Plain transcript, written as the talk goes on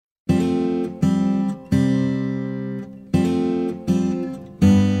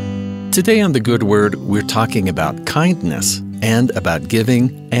Today on The Good Word, we're talking about kindness and about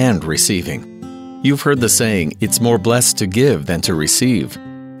giving and receiving. You've heard the saying, it's more blessed to give than to receive.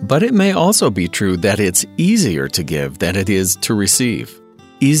 But it may also be true that it's easier to give than it is to receive.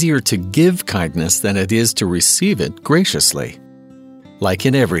 Easier to give kindness than it is to receive it graciously. Like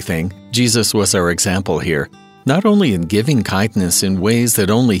in everything, Jesus was our example here, not only in giving kindness in ways that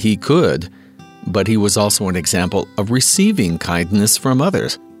only He could, but He was also an example of receiving kindness from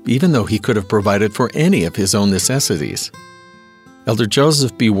others, even though He could have provided for any of His own necessities. Elder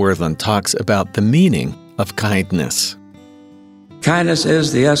Joseph B. Worthland talks about the meaning of kindness. Kindness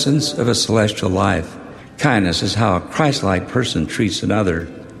is the essence of a celestial life. Kindness is how a Christ-like person treats another.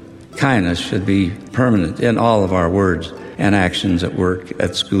 Kindness should be permanent in all of our words and actions at work,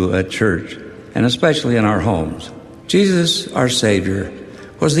 at school, at church, and especially in our homes. Jesus, our Savior,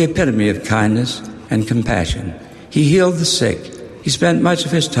 was the epitome of kindness and compassion. He healed the sick. He spent much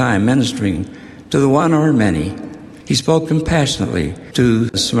of His time ministering to the one or many. He spoke compassionately to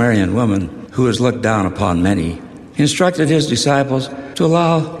the Samaritan woman who was looked down upon many. He instructed His disciples to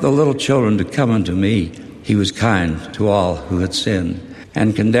allow the little children to come unto me. He was kind to all who had sinned,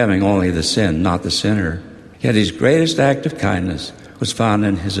 and condemning only the sin, not the sinner. Yet His greatest act of kindness was found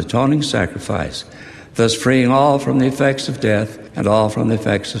in His atoning sacrifice, thus freeing all from the effects of death and all from the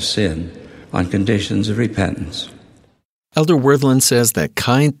effects of sin on conditions of repentance. Elder Worthland says that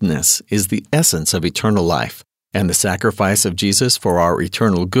kindness is the essence of eternal life, and the sacrifice of Jesus for our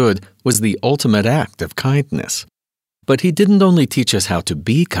eternal good was the ultimate act of kindness. But He didn't only teach us how to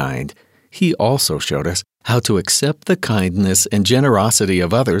be kind, He also showed us how to accept the kindness and generosity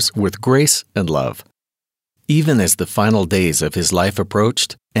of others with grace and love. Even as the final days of His life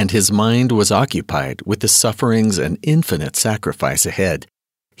approached, and His mind was occupied with the sufferings and infinite sacrifice ahead,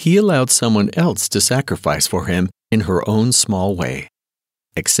 He allowed someone else to sacrifice for Him in her own small way,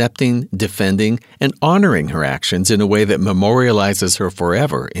 accepting, defending, and honoring her actions in a way that memorializes her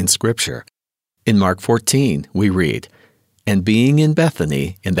forever in Scripture. In Mark 14, we read, "And being in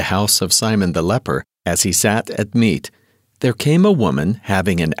Bethany, in the house of Simon the leper, as he sat at meat, there came a woman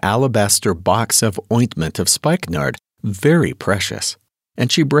having an alabaster box of ointment of spikenard, very precious.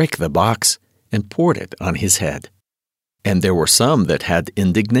 And she brake the box and poured it on his head. And there were some that had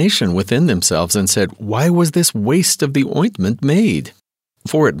indignation within themselves and said, Why was this waste of the ointment made?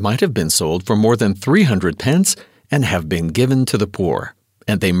 For it might have been sold for more than 300 pence and have been given to the poor.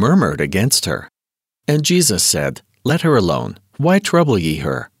 And they murmured against her. And Jesus said, Let her alone. Why trouble ye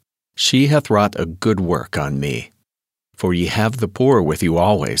her? She hath wrought a good work on me. For ye have the poor with you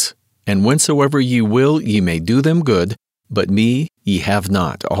always, and whensoever ye will ye may do them good, but me ye have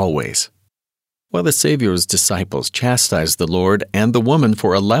not always." While the Savior's disciples chastised the Lord and the woman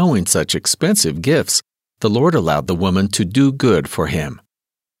for allowing such expensive gifts, the Lord allowed the woman to do good for Him.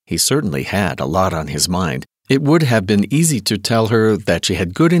 He certainly had a lot on His mind. It would have been easy to tell her that she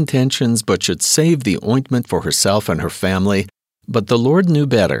had good intentions but should save the ointment for herself and her family, but the Lord knew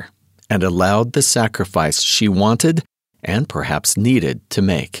better and allowed the sacrifice she wanted and perhaps needed to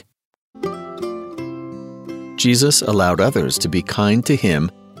make. Jesus allowed others to be kind to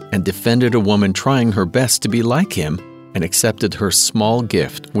Him and defended a woman trying her best to be like Him and accepted her small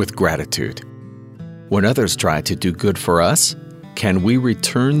gift with gratitude. When others try to do good for us, can we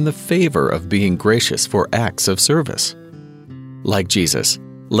return the favor of being gracious for acts of service? Like Jesus,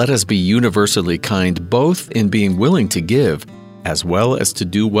 let us be universally kind both in being willing to give as well as to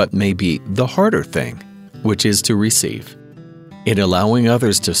do what may be the harder thing, which is to receive. In allowing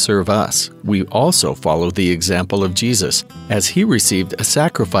others to serve us, we also follow the example of Jesus, as He received a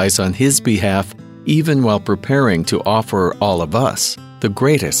sacrifice on His behalf, even while preparing to offer all of us the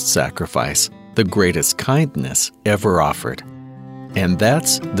greatest sacrifice, the greatest kindness ever offered. And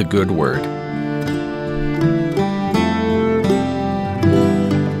that's the good word.